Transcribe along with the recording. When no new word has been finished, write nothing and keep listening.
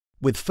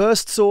With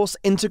Firstsource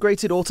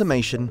integrated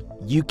automation,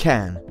 you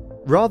can.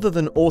 Rather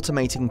than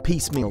automating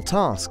piecemeal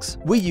tasks,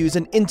 we use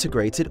an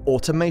integrated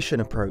automation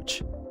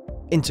approach,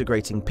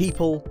 integrating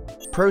people,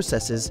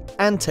 processes,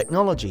 and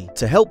technology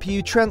to help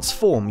you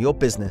transform your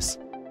business.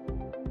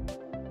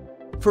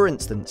 For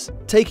instance,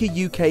 take a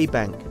UK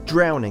bank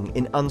drowning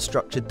in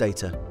unstructured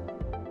data.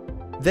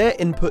 Their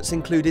inputs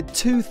included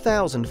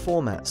 2,000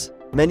 formats,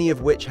 many of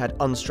which had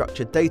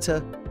unstructured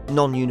data,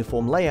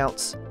 non-uniform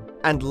layouts,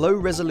 and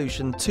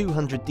low-resolution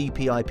 200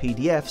 dpi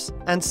PDFs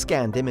and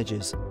scanned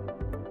images.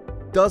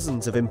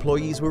 Dozens of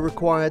employees were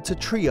required to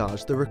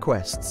triage the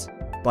requests.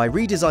 By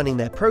redesigning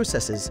their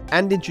processes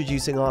and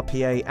introducing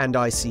RPA and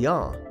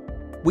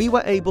ICR, we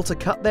were able to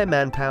cut their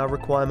manpower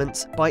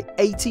requirements by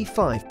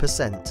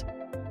 85%.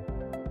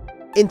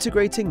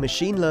 Integrating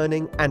machine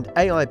learning and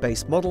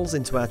AI-based models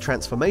into our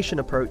transformation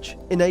approach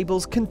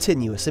enables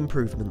continuous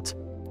improvement.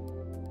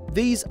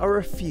 These are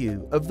a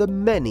few of the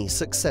many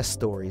success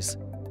stories.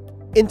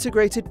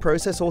 Integrated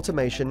process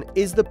automation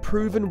is the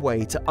proven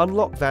way to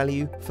unlock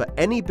value for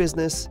any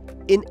business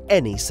in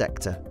any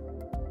sector.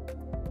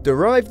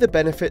 Derive the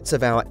benefits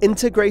of our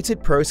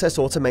integrated process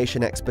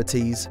automation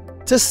expertise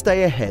to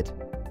stay ahead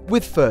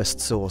with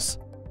Firstsource.